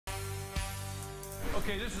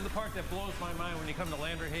Okay, this is the part that blows my mind when you come to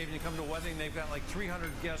Landerhaven, you come to a wedding, they've got like 300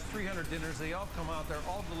 guests, 300 dinners, they all come out, they're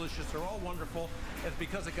all delicious, they're all wonderful. It's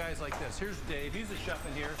because of guys like this. Here's Dave, he's a chef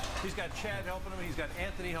in here. He's got Chad helping him, he's got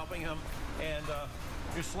Anthony helping him, and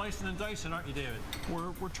you're slicing and dicing, aren't you, David?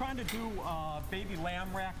 We're trying to do baby lamb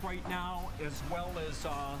rack right now, as well as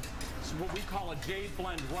what we call a jade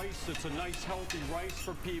blend rice. It's a nice healthy rice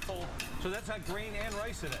for people. So that's got grain and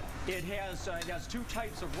rice in it. It has two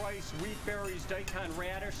types of rice, wheat berries, daikon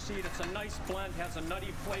radish seed. It's a nice blend, has a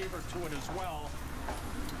nutty flavor to it as well.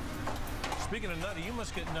 Speaking of nutty, you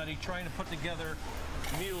must get nutty trying to put together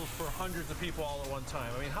meals for hundreds of people all at one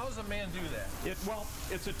time. I mean, how does a man do that? Well,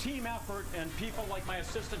 it's a team effort, and people like my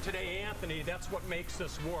assistant today, Anthony, that's what makes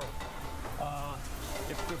this work.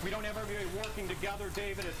 If we don't have everybody working together,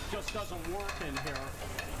 David, it just doesn't work in here.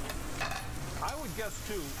 I would guess,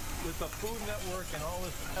 too, with the Food Network and all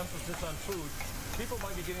this emphasis on food, people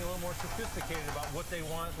might be getting a little more sophisticated about what they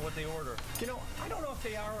want and what they order. You know, I don't know if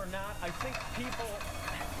they are or not. I think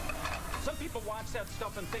some people watch that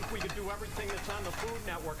stuff and think we could do everything that's on the Food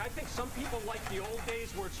Network. I think some people like the old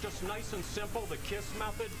days where it's just nice and simple, the KISS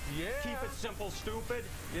method. Yeah. Keep it simple, stupid.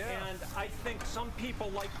 Yeah. And I think some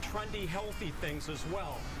people like trendy, healthy things as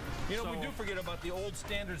well. You know, we do forget about the old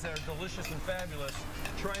standards that are delicious and fabulous,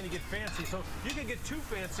 trying to get fancy. So you can get too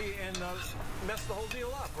fancy and mess the whole deal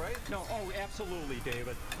up, right? No, oh, absolutely,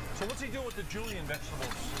 David. So what's he doing with the julienne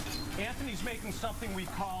vegetables? Anthony's making something we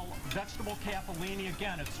call vegetable capellini.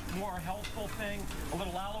 Again, it's more a healthful thing. A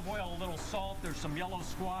little olive oil, a little salt. There's some yellow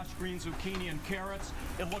squash, green zucchini, and carrots.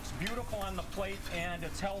 It looks beautiful on the plate, and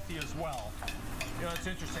it's healthy as well. You know, it's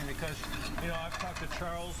interesting because, you know, I've talked to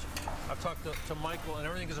Charles, I've talked to Michael, and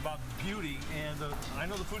everything is about beauty. And I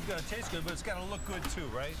know the food's got to taste good, but it's got to look good too,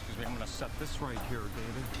 right? Excuse me, I'm going to set this right here,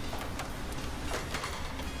 David.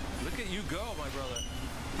 Look at you go, my brother.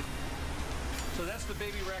 So that's the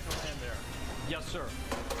baby rack of lamb there. Yes, sir.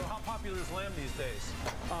 So how popular is lamb these days?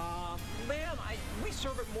 Lamb, we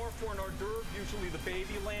serve it more for an hors d'oeuvre, usually the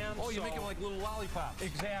baby lamb. Oh, you make them like little lollipops.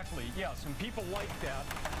 Exactly, yes, and people like that.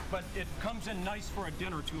 But it comes in nice for a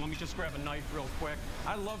dinner, too. Let me just grab a knife real quick.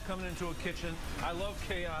 I love coming into a kitchen. I love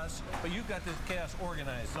chaos, but you've got this chaos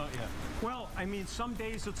organized, don't you? Well, I mean, some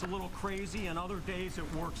days it's a little crazy, and other days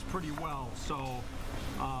it works pretty well. So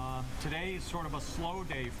today is sort of a slow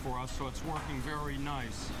day for us, so it's working very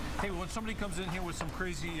nice. Hey, when somebody comes in here with some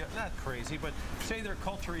crazy, not crazy, but say their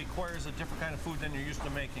culture requires a different kind of food than you're used to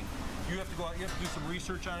making, you have to go out, you have to do some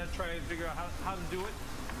research on it, try to figure out how to do it?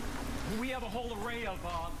 We have a whole array of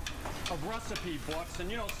recipe books, and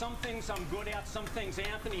you know, some things I'm good at, some things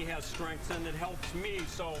Anthony has strengths in that helps me.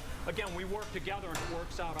 So again, we work together and it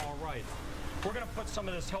works out all right. We're going to put some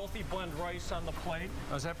of this healthy blend rice on the plate.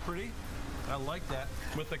 Oh, is that pretty? I like that.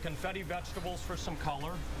 With the confetti vegetables for some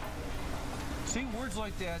color. See, words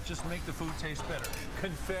like that just make the food taste better.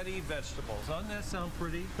 Confetti vegetables. Doesn't that sound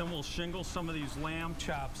pretty? Then we'll shingle some of these lamb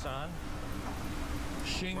chops on.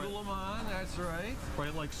 Shingle them on, that's right.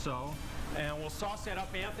 Right like so. And we'll sauce that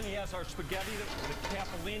up. Anthony has our spaghetti, the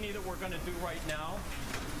capellini that we're going to do right now.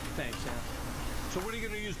 Thanks, Anthony. So what are you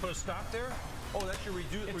going to use? Put a stop there? Oh, that's your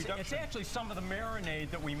reduction. It's actually some of the marinade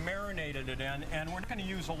that we marinated it in, and we're not going to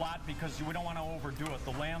use a lot because we don't want to overdo it.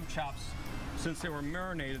 The lamb chops, since they were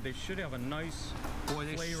marinated, they should have a nice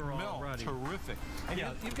flavor already. Terrific. And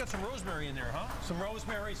yeah, you've got some rosemary in there, huh? Some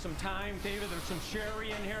rosemary, some thyme, David. There's some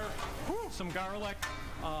sherry in here. Whew, some garlic.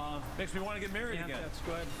 Makes me want to get married again. That's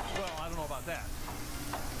good. Well, I don't know about that.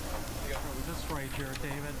 This right here,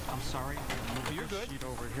 David. I'm sorry. You're good. Sheet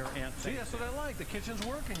over here, Anthony. See, that's what I like. The kitchen's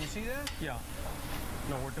working. You see that? Yeah.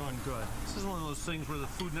 No, we're doing good. This is one of those things where the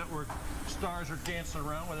Food Network stars are dancing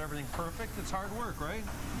around with everything perfect. It's hard work, right?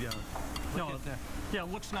 Yeah. Yeah,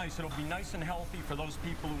 it looks nice. It'll be nice and healthy for those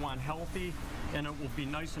people who want healthy, and it will be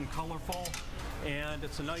nice and colorful, and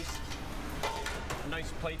it's a nice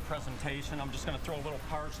plate presentation. I'm just going to throw a little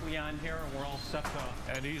parsley on here, and we're all set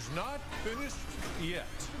to... And he's not finished yet.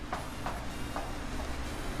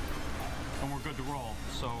 And we're good to roll.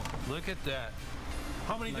 So look at that.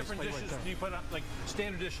 How many different dishes do you put on, like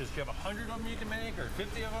standard dishes? Do you have 100 of them you can make, or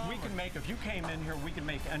 50 of them? We can make, if you came in here, we can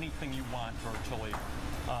make anything you want virtually.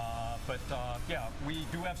 Yeah, we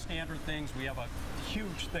do have standard things. We have a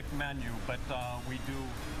huge, thick menu, but we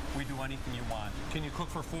do anything you want. Can you cook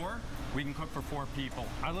for 4? We can cook for 4 people.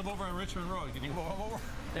 I live over on Richmond Road. Can you go over?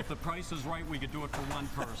 If the price is right, we could do it for 1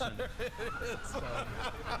 person.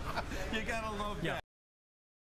 You gotta love that.